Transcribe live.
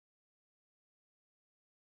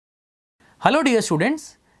Hello dear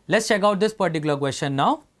students, let's check out this particular question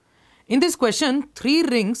now. In this question, 3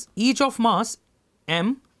 rings each of mass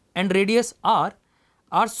m and radius r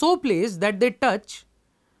are so placed that they touch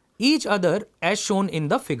each other as shown in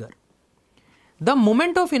the figure. The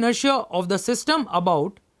moment of inertia of the system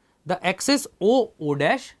about the axis O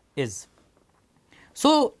dash is.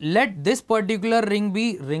 So let this particular ring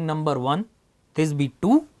be ring number 1, this be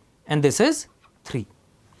 2 and this is 3.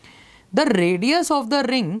 The radius of the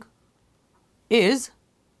ring is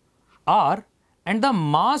r and the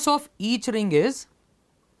mass of each ring is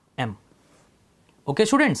m. Okay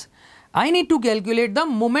students, I need to calculate the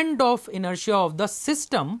moment of inertia of the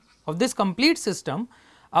system, of this complete system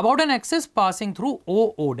about an axis passing through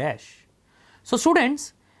O dash. So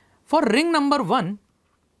students, for ring number 1,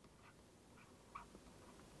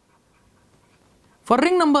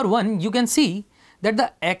 you can see that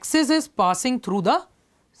the axis is passing through the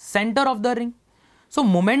center of the ring. So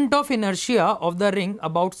moment of inertia of the ring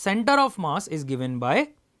about center of mass is given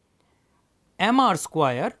by mr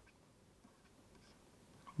square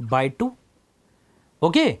by 2.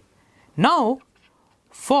 Okay. Now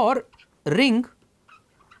for ring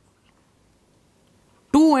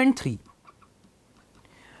 2 and 3.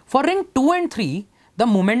 For ring 2 and 3, the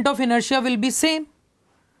moment of inertia will be same.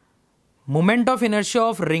 Moment of inertia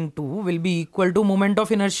of ring 2 will be equal to moment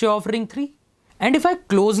of inertia of ring 3. And if I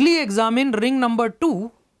closely examine ring number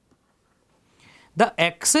 2, the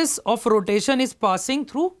axis of rotation is passing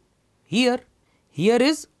through here. Here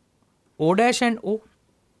is O dash and O.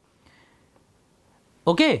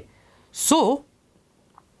 Okay. So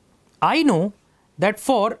I know that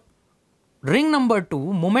for ring number 2,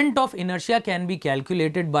 moment of inertia can be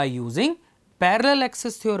calculated by using parallel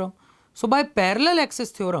axis theorem. So by parallel axis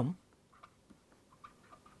theorem,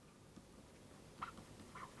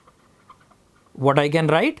 what I can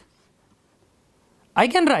write? I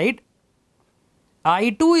can write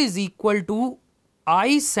I2 is equal to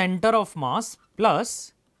I center of mass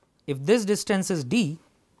plus, if this distance is d,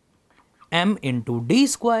 m into d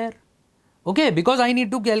square. Okay, because I need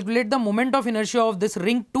to calculate the moment of inertia of this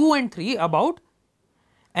ring 2 and 3 about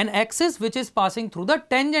an axis which is passing through the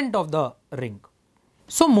tangent of the ring.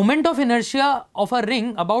 So moment of inertia of a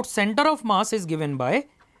ring about center of mass is given by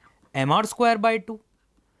mr square by 2.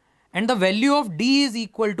 And the value of d is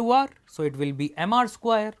equal to r, so it will be mr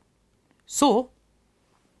square. So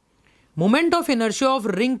moment of inertia of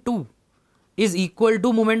ring 2 is equal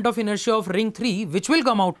to moment of inertia of ring 3, which will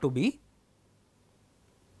come out to be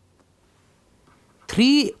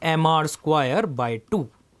 3 mr square by 2.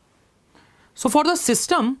 So for the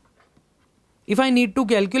system, if I need to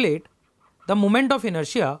calculate the moment of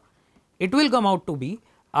inertia, it will come out to be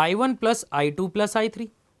I1 plus I2 plus I3.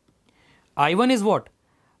 I1 is what?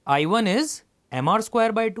 I1 is mr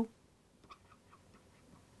square by 2.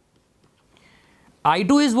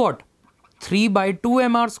 I2 is what? 3 by 2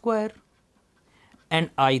 mr square. And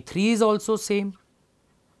I3 is also same.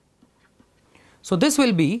 So this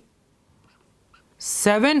will be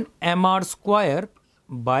 7 mr square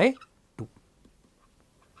by 2.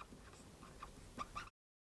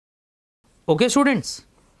 Okay students.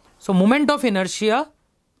 So moment of inertia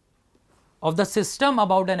of the system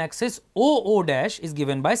about an axis O dash is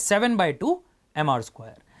given by 7 by 2 mr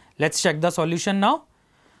square. Let's check the solution now.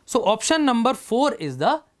 So option number 4 is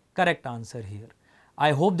the correct answer here.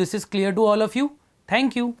 I hope this is clear to all of you.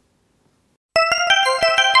 Thank you.